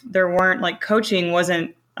life, there weren't coaching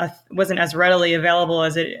wasn't as readily available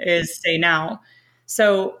as it is, say, now.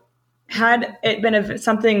 So had it been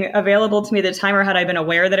something available to me at the time, or had I been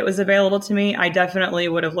aware that it was available to me, I definitely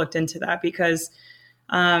would have looked into that. Because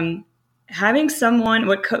having someone,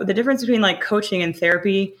 the difference between coaching and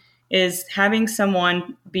therapy is having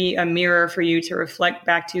someone be a mirror for you to reflect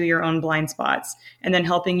back to your own blind spots, and then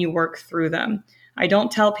helping you work through them. I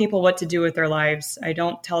don't tell people what to do with their lives. I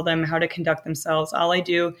don't tell them how to conduct themselves. All I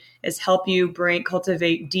do is help you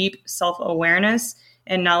cultivate deep self-awareness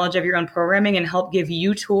and knowledge of your own programming, and help give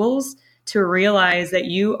you tools to realize that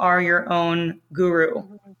you are your own guru.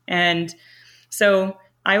 And so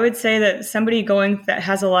I would say that somebody that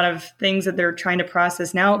has a lot of things that they're trying to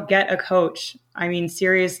process now, get a coach. I mean,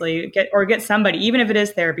 seriously, get somebody, even if it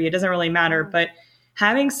is therapy, it doesn't really matter. But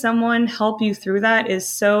having someone help you through that is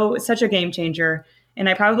such a game changer. And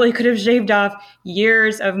I probably could have shaved off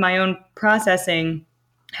years of my own processing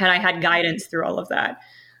had I had guidance through all of that.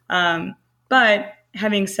 But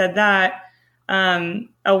having said that,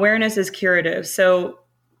 awareness is curative. So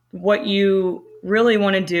what you really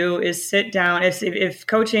want to do is sit down. If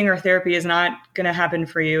coaching or therapy is not going to happen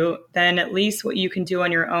for you, then at least what you can do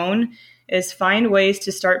on your own is find ways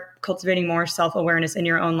to start cultivating more self-awareness in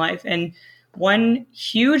your own life. And one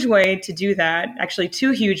huge way to do that, actually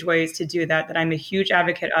two huge ways to do that I'm a huge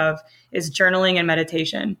advocate of, is journaling and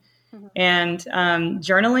meditation. And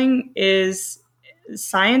journaling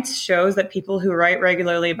science shows that people who write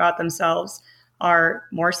regularly about themselves are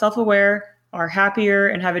more self-aware, are happier,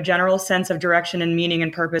 and have a general sense of direction and meaning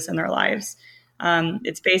and purpose in their lives.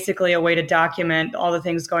 It's basically a way to document all the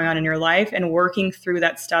things going on in your life and working through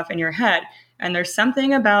that stuff in your head. And there's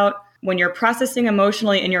something about when you're processing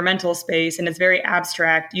emotionally in your mental space, and it's very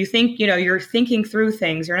abstract, you think, you're thinking through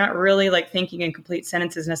things. You're not really thinking in complete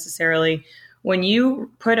sentences necessarily. When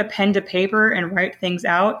you put a pen to paper and write things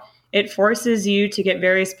out, it forces you to get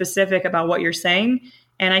very specific about what you're saying.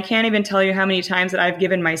 And I can't even tell you how many times that I've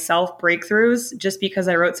given myself breakthroughs just because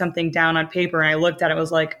I wrote something down on paper and I looked at it,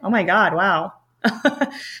 was like, oh my God, wow.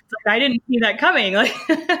 I didn't see that coming.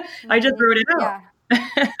 I just wrote it out.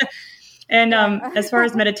 Yeah. And as far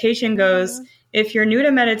as meditation goes, if you're new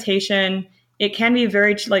to meditation, it can be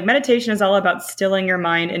meditation is all about stilling your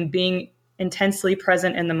mind and being intensely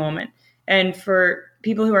present in the moment. And for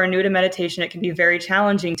people who are new to meditation, it can be very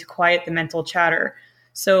challenging to quiet the mental chatter.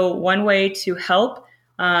 So one way to help,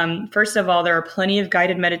 first of all, there are plenty of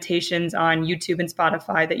guided meditations on YouTube and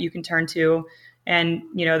Spotify that you can turn to. And,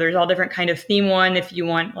 there's all different kind of theme one. If you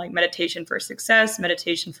want like meditation for success,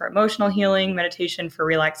 meditation for emotional healing, meditation for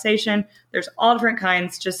relaxation, there's all different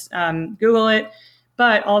kinds. Just Google it.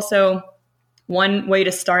 But also one way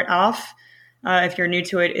to start off, if you're new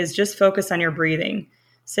to it, is just focus on your breathing.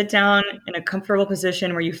 Sit down in a comfortable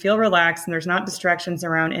position where you feel relaxed and there's not distractions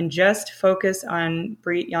around, and just focus on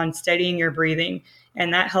steadying your breathing.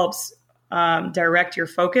 And that helps direct your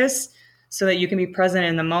focus so that you can be present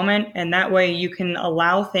in the moment. And that way you can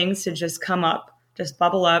allow things to just come up, just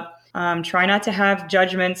bubble up. Try not to have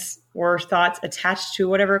judgments or thoughts attached to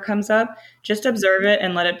whatever comes up. Just observe it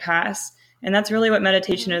and let it pass. And that's really what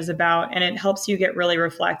meditation is about. And it helps you get really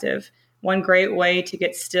reflective. One great way to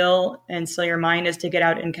get still and still your mind is to get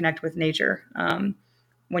out and connect with nature.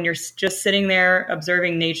 When you're just sitting there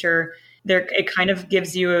observing nature, it kind of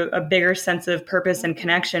gives you a bigger sense of purpose and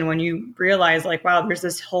connection when you realize like, wow, there's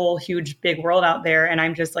this whole huge big world out there and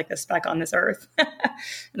I'm just like a speck on this earth.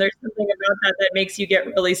 There's something about that makes you get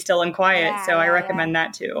really still and quiet. So I recommend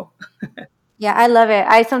that too. Yeah, I love it.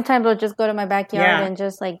 I sometimes will just go to my backyard and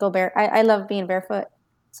just like go bare. I love being barefoot.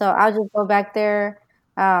 So I'll just go back there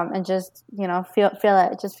and just, feel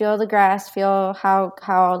it. Just feel the grass, feel how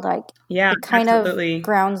like it kind of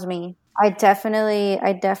grounds me. I definitely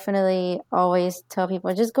always tell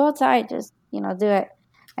people, just go outside, just, do it.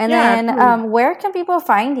 And then where can people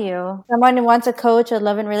find you? Someone who wants a coach, a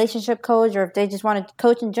love and relationship coach, or if they just want to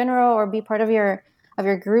coach in general or be part of your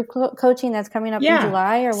group coaching that's coming up in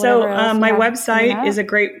July or whatever. So my website is a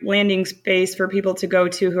great landing space for people to go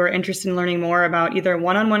to who are interested in learning more about either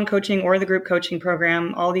one-on-one coaching or the group coaching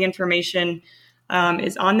program. All the information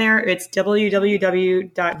is on there. It's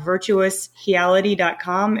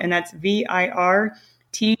www.virtuousheality.com, and that's VIRTUOUS,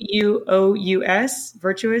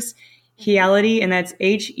 Virtuous Heality, and that's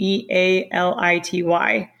HEALITY.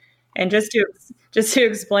 And just to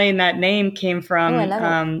explain, that name came from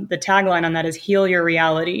the tagline on that is heal your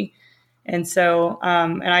reality. And so,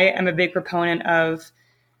 and I am a big proponent of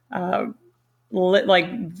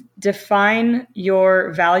define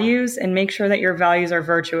your values and make sure that your values are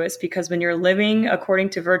virtuous, because when you're living according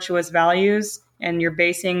to virtuous values and you're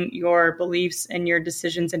basing your beliefs and your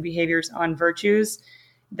decisions and behaviors on virtues,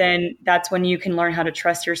 then that's when you can learn how to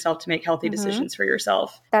trust yourself to make healthy decisions for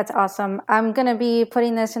yourself. That's awesome. I'm going to be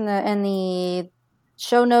putting this in the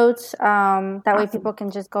show notes. That way people can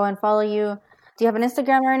just go and follow you. Do you have an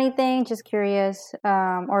Instagram or anything? Just curious.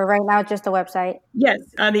 Or right now, just the website? Yes.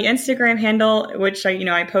 The Instagram handle, which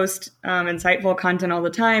I post insightful content all the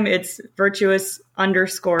time. It's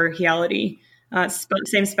virtuous_heality.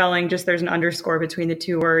 Same spelling, just there's an underscore between the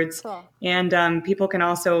two words. Cool. And people can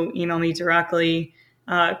also email me directly.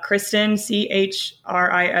 Christin,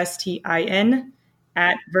 CHRISTIN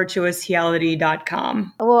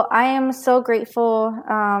 @virtuousheality.com. Well, I am so grateful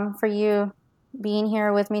for you being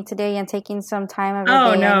here with me today and taking some time of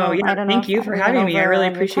your day. Thank you for having me. I really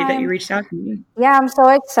appreciate that you reached out to me. Yeah, I'm so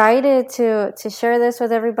excited to share this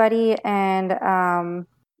with everybody, and I'm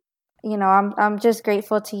just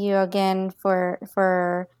grateful to you again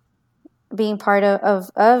for being part of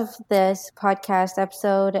this podcast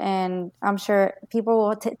episode, and I'm sure people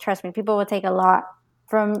will trust me. People will take a lot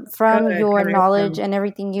from your knowledge and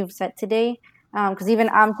everything you've said today. Because even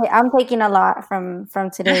I'm taking a lot from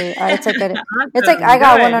today. It's like I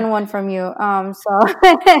got one-on-one from you. So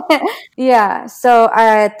yeah. So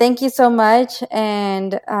thank you so much,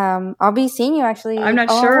 and I'll be seeing you actually. I'm not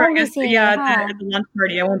sure. At the lunch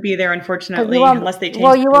party, I won't be there unfortunately, unless they change.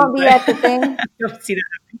 Well, you won't be at the thing. I don't see that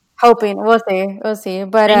happening. Hoping we'll see.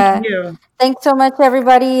 But thank you. Thanks so much,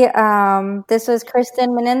 everybody. This was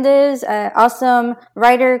Christin Menendez, awesome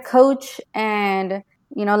writer, coach, and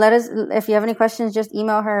let us, if you have any questions, just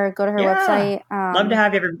email her, go to her website. Love to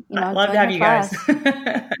have you. Love to have you guys.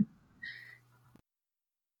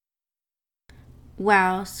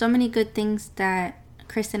 Wow, so many good things that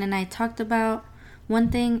Christin and I talked about.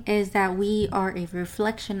 One thing is that we are a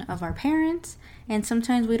reflection of our parents, and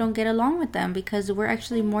sometimes we don't get along with them because we're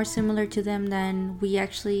actually more similar to them than we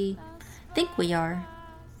actually think we are.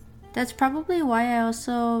 That's probably why I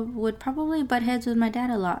also would probably butt heads with my dad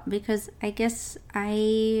a lot, because I guess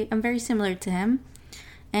I am very similar to him.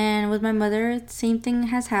 And with my mother, same thing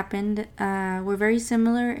has happened. We're very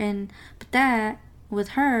similar, but that with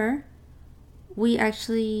her, we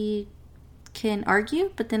actually can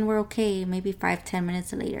argue, but then we're okay. Maybe 5-10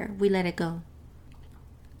 minutes later, we let it go.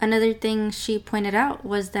 Another thing she pointed out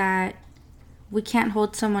was that we can't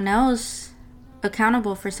hold someone else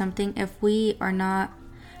accountable for something if we are not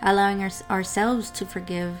allowing ourselves to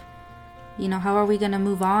forgive? How are we going to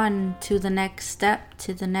move on to the next step,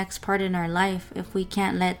 to the next part in our life, if we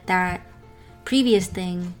can't let that previous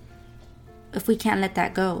thing, if we can't let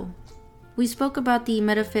that go? We spoke about the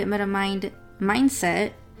MetaFit, MetaMind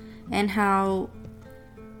mindset and how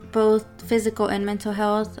both physical and mental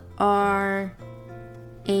health are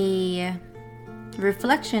a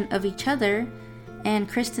reflection of each other. And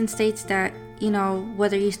Christin states that,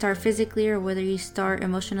 whether you start physically or whether you start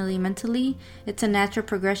emotionally, mentally, it's a natural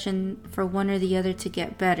progression for one or the other to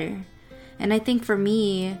get better. And I think for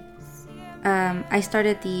me, I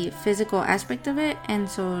started the physical aspect of it. And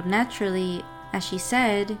so naturally, as she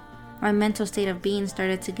said, my mental state of being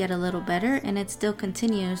started to get a little better, and it still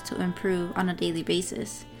continues to improve on a daily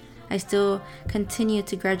basis. I still continue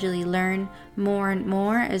to gradually learn more and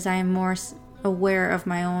more as I am more aware of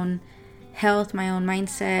my own health, my own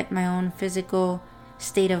mindset, my own physical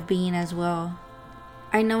state of being as well.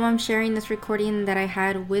 I know I'm sharing this recording that I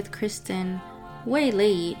had with Christin way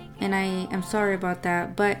late, and I am sorry about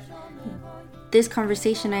that, but this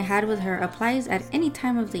conversation I had with her applies at any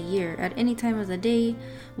time of the year, at any time of the day,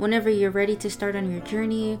 whenever you're ready to start on your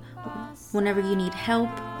journey, whenever you need help.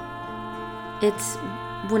 It's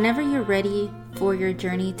whenever you're ready for your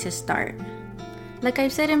journey to start. Like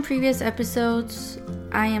I've said in previous episodes,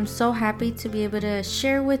 I am so happy to be able to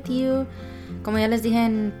share with you. Como ya les dije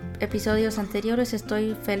en episodios anteriores,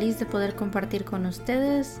 estoy feliz de poder compartir con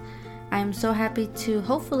ustedes. I'm so happy to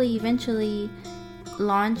hopefully eventually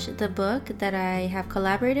launch the book that I have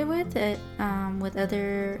collaborated with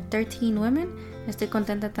other 13 women. Estoy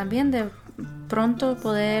contenta también de pronto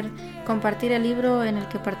poder compartir el libro en el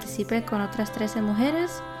que participé con otras 13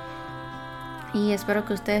 mujeres. Y espero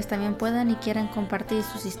que ustedes también puedan y quieran compartir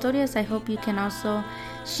sus historias. I hope you can also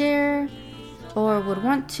share or would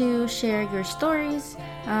want to share your stories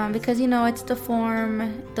because it's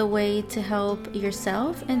the way to help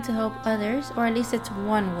yourself and to help others, or at least it's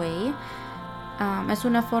one way. Es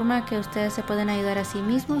una forma que ustedes se pueden ayudar a sí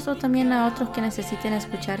mismos o también a otros que necesiten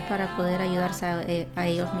escuchar para poder ayudarse a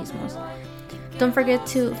ellos mismos. Don't forget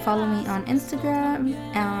to follow me on Instagram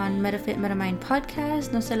on MetaFit MetaMind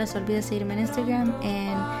Podcast. No se les olvide seguirme en Instagram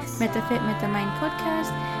en MetaFit MetaMind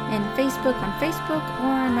Podcast, en Facebook on Facebook, or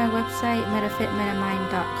on my website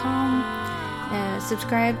metafitmetamind.com.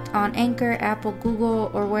 Subscribe on Anchor, Apple, Google,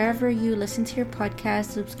 or wherever you listen to your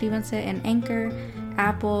podcast. Suscríbanse en Anchor,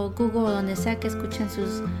 Apple, Google, donde sea que escuchen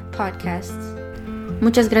sus podcasts.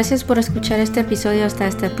 Muchas gracias por escuchar este episodio hasta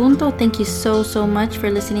este punto. Thank you so much for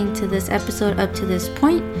listening to this episode up to this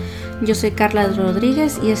point. Yo soy Carla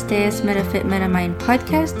Rodríguez y este es MetaFit MetaMind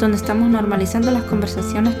Podcast, donde estamos normalizando las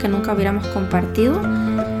conversaciones que nunca hubiéramos compartido.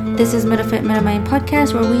 This is MetaFit MetaMind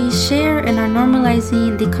Podcast, where we share and are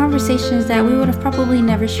normalizing the conversations that we would have probably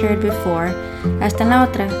never shared before. Hasta la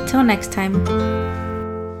otra. Till next time.